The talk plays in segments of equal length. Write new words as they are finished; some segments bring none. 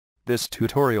This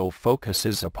tutorial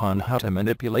focuses upon how to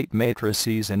manipulate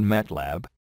matrices in Matlab.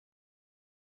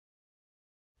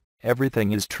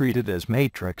 Everything is treated as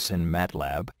matrix in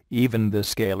Matlab, even the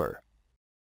scalar.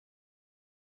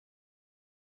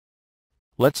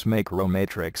 Let's make row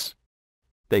matrix.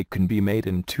 They can be made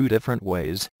in two different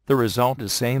ways. The result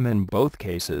is same in both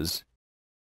cases.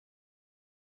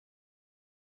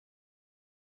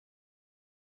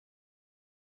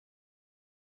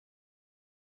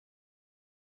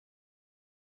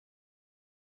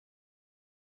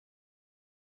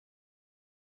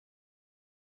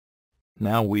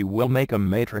 Now we will make a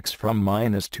matrix from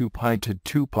 -2 pi to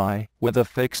 2 pi with a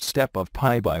fixed step of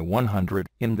pi by 100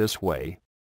 in this way.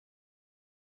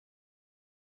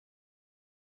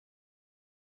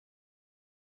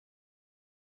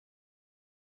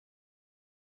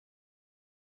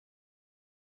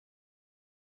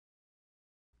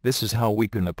 This is how we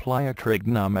can apply a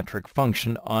trigonometric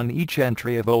function on each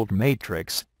entry of old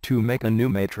matrix to make a new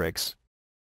matrix.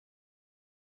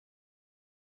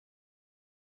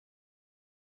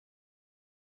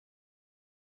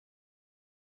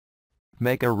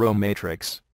 Make a row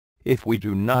matrix. If we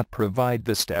do not provide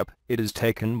the step, it is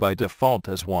taken by default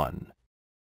as 1.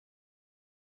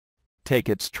 Take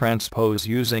its transpose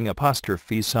using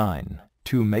apostrophe sign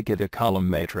to make it a column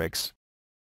matrix.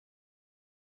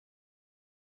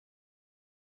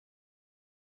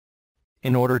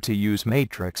 In order to use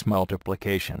matrix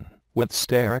multiplication with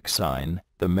steric sign,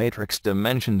 the matrix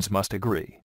dimensions must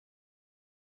agree.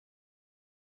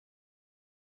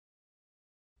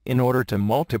 In order to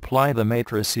multiply the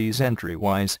matrices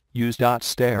entry-wise, use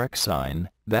steric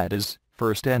sign, that is,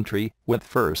 first entry with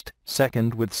first,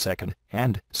 second with second,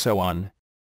 and so on.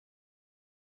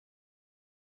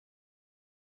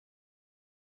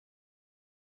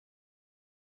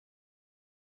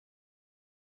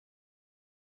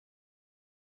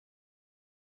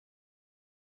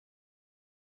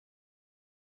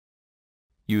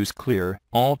 Use clear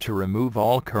all to remove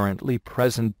all currently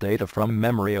present data from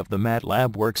memory of the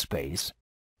Matlab workspace.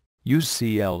 Use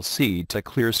CLC to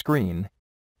clear screen.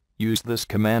 Use this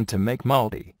command to make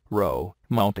multi-row,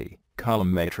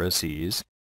 multi-column matrices.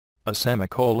 A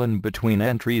semicolon between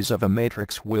entries of a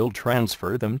matrix will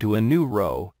transfer them to a new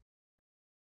row.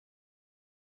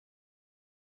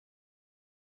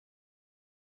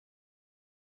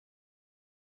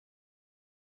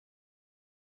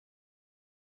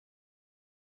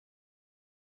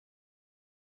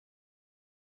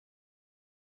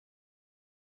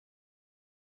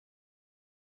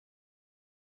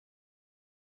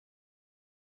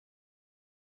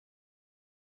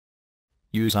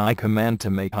 Use I command to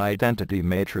make identity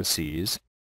matrices.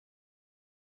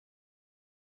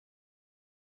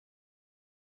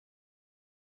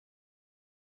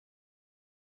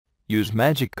 Use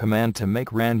magic command to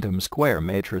make random square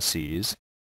matrices.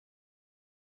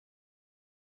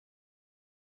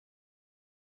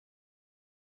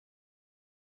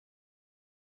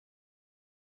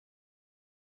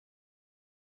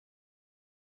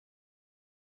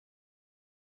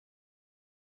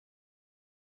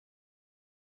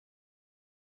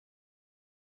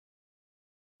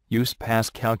 Use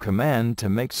Pascal command to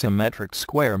make symmetric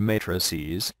square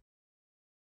matrices.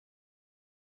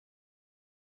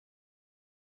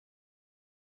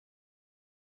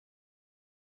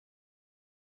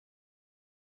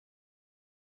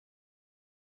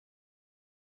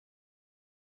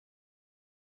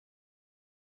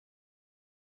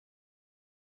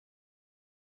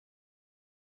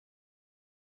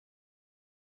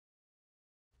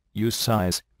 Use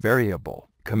size variable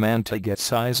command to get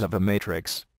size of a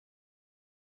matrix.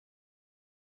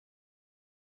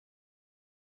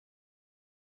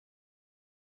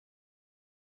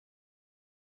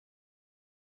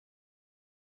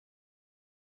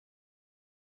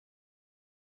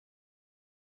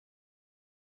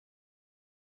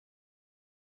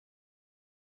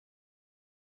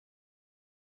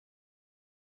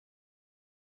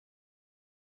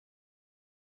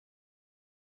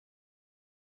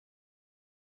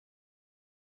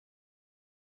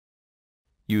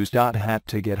 Use hat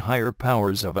to get higher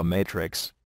powers of a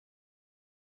matrix.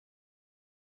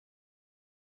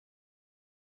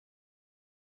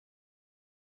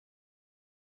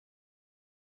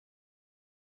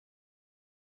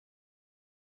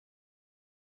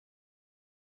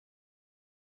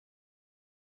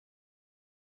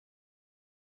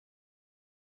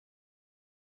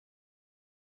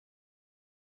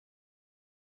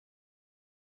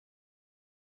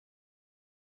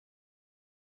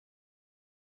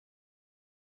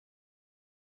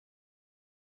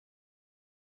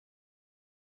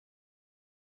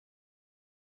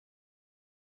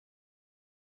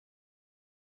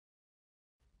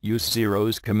 Use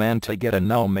zeros command to get a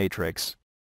null matrix.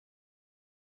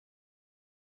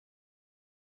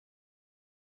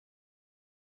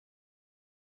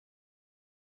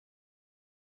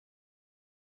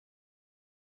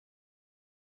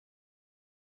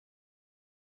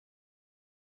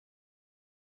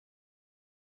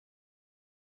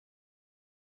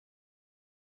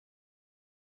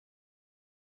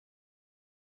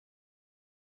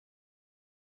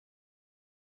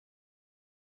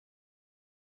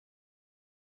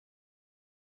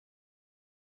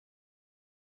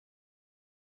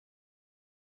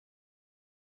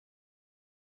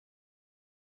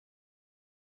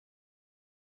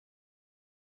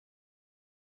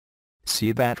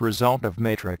 See that result of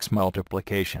matrix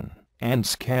multiplication and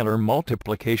scalar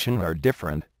multiplication are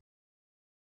different.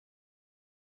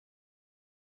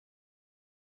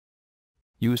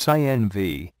 Use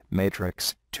INV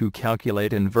matrix to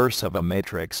calculate inverse of a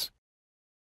matrix.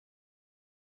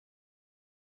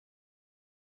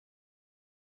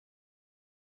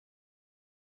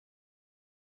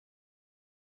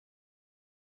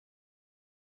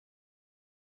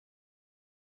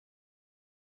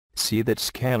 See that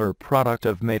scalar product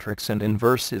of matrix and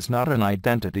inverse is not an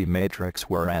identity matrix,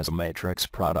 whereas matrix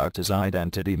product is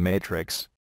identity matrix.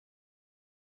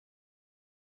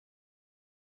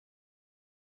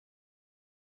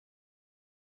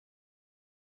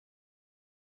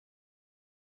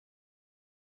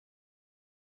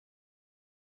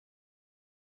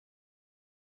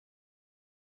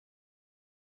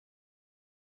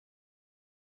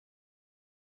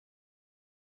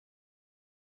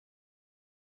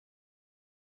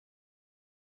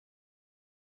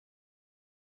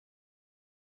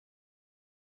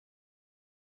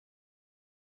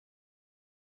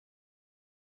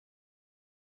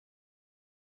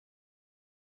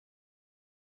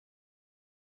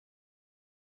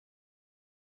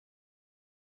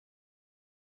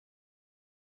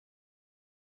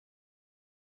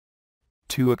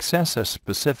 To access a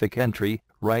specific entry,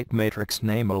 write matrix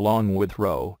name along with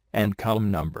row and column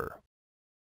number.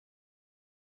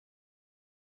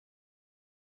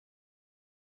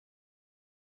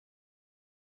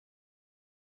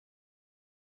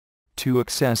 To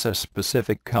access a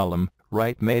specific column,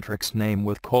 write matrix name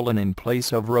with colon in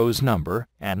place of row's number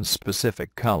and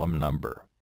specific column number.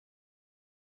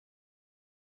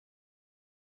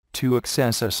 To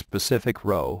access a specific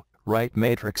row, write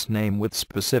matrix name with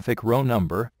specific row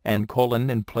number and colon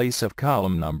in place of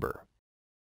column number.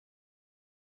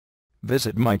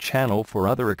 Visit my channel for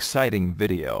other exciting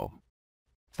video.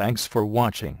 Thanks for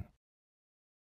watching.